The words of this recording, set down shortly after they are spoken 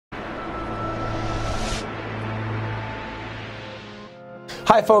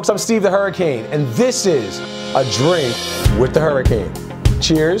Hi folks, I'm Steve the Hurricane, and this is A Drink with the Hurricane.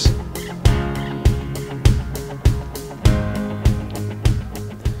 Cheers.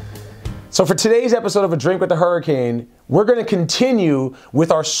 So for today's episode of A Drink with the Hurricane, we're going to continue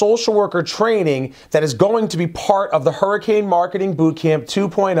with our social worker training that is going to be part of the Hurricane Marketing Bootcamp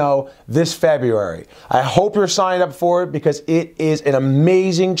 2.0 this February. I hope you're signed up for it because it is an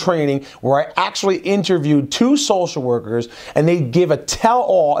amazing training where I actually interviewed 2 social workers and they give a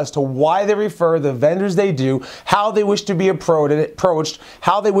tell-all as to why they refer the vendors they do, how they wish to be approached,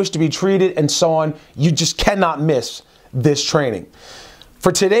 how they wish to be treated, and so on. You just cannot miss this training.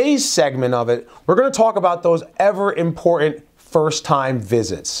 For today's segment of it, we're going to talk about those ever important first-time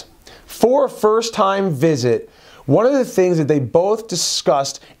visits. For a first-time visit, one of the things that they both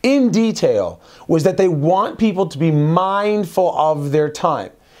discussed in detail was that they want people to be mindful of their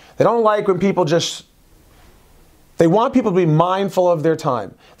time. They don't like when people they want people to be mindful of their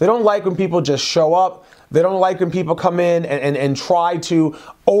time. They don't like when people just show up. They don't like when people come in and try to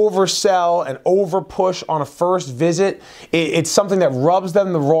oversell and overpush on a first visit. It's something that rubs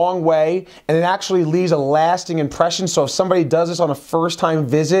them the wrong way, and it actually leaves a lasting impression. So if somebody does this on a first-time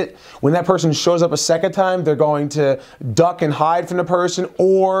visit, when that person shows up a second time, they're going to duck and hide from the person,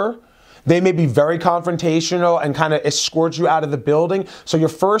 or they may be very confrontational and kind of escort you out of the building. So your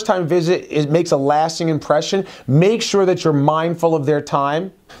first-time visit makes a lasting impression. Make sure that you're mindful of their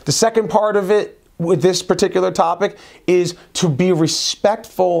time. The second part of it with this particular topic is to be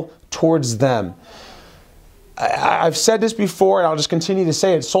respectful towards them. I've said this before, and I'll just continue to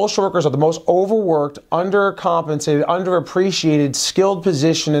say it. Social workers are the most overworked, undercompensated, underappreciated, skilled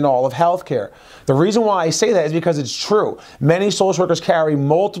position in all of healthcare. The reason why I say that is because it's true. Many social workers carry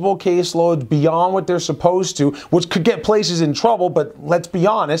multiple caseloads beyond what they're supposed to, which could get places in trouble, but let's be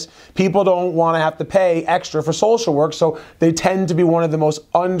honest, people don't want to have to pay extra for social work, so they tend to be one of the most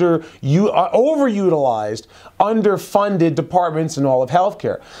overutilized, underfunded departments in all of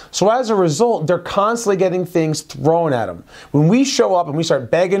healthcare. So as a result, they're constantly getting things thrown at them. When we show up and we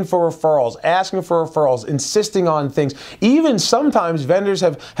start begging for referrals, asking for referrals, insisting on things, even sometimes vendors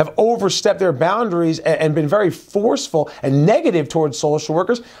have overstepped their boundaries and been very forceful and negative towards social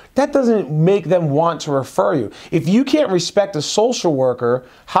workers, that doesn't make them want to refer you. If you can't respect a social worker,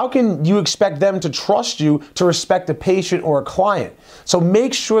 how can you expect them to trust you to respect a patient or a client? So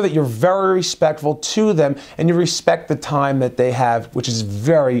make sure that you're very respectful to them and you respect the time that they have, which is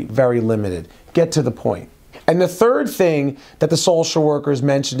very, very limited. Get to the point. And the third thing that the social workers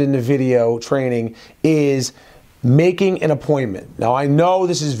mentioned in the video training is making an appointment. Now, I know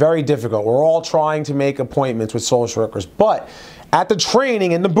this is very difficult. We're all trying to make appointments with social workers, but at the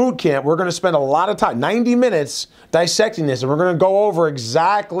training in the boot camp, we're going to spend a lot of time, 90 minutes, dissecting this, and we're going to go over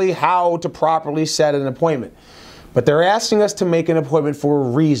exactly how to properly set an appointment. But they're asking us to make an appointment for a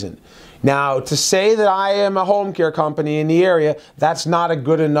reason. Now, to say that I am a home care company in the area, that's not a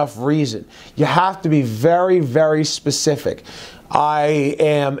good enough reason. You have to be very, very specific. I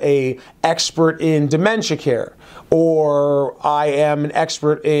am an expert in dementia care, or I am an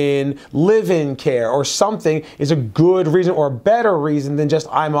expert in live-in care, or something is a good reason or a better reason than just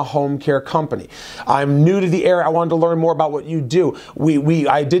I'm a home care company. I'm new to the area. I wanted to learn more about what you do.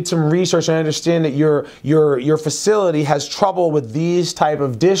 I did some research and I understand that your facility has trouble with these type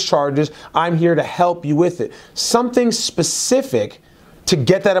of discharges. I'm here to help you with it. Something specific to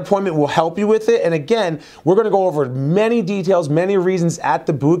get that appointment will help you with it. And again, we're going to go over many details, many reasons at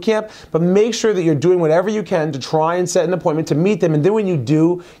the boot camp, but make sure that you're doing whatever you can to try and set an appointment to meet them. And then when you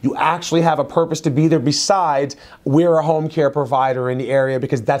do, you actually have a purpose to be there besides we're a home care provider in the area,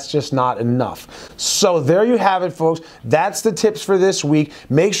 because that's just not enough. So there you have it, folks. That's the tips for this week.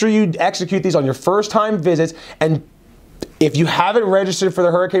 Make sure you execute these on your first time visits, and if you haven't registered for the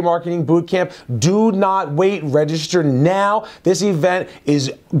Hurricane Marketing Bootcamp, do not wait. Register now. This event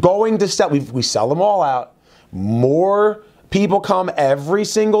is going to sell. We sell them all out. More people come every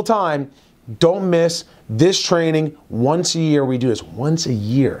single time. Don't miss this training. Once a year we do this. Once a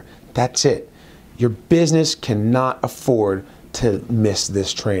year. That's it. Your business cannot afford to miss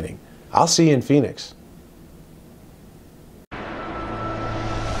this training. I'll see you in Phoenix.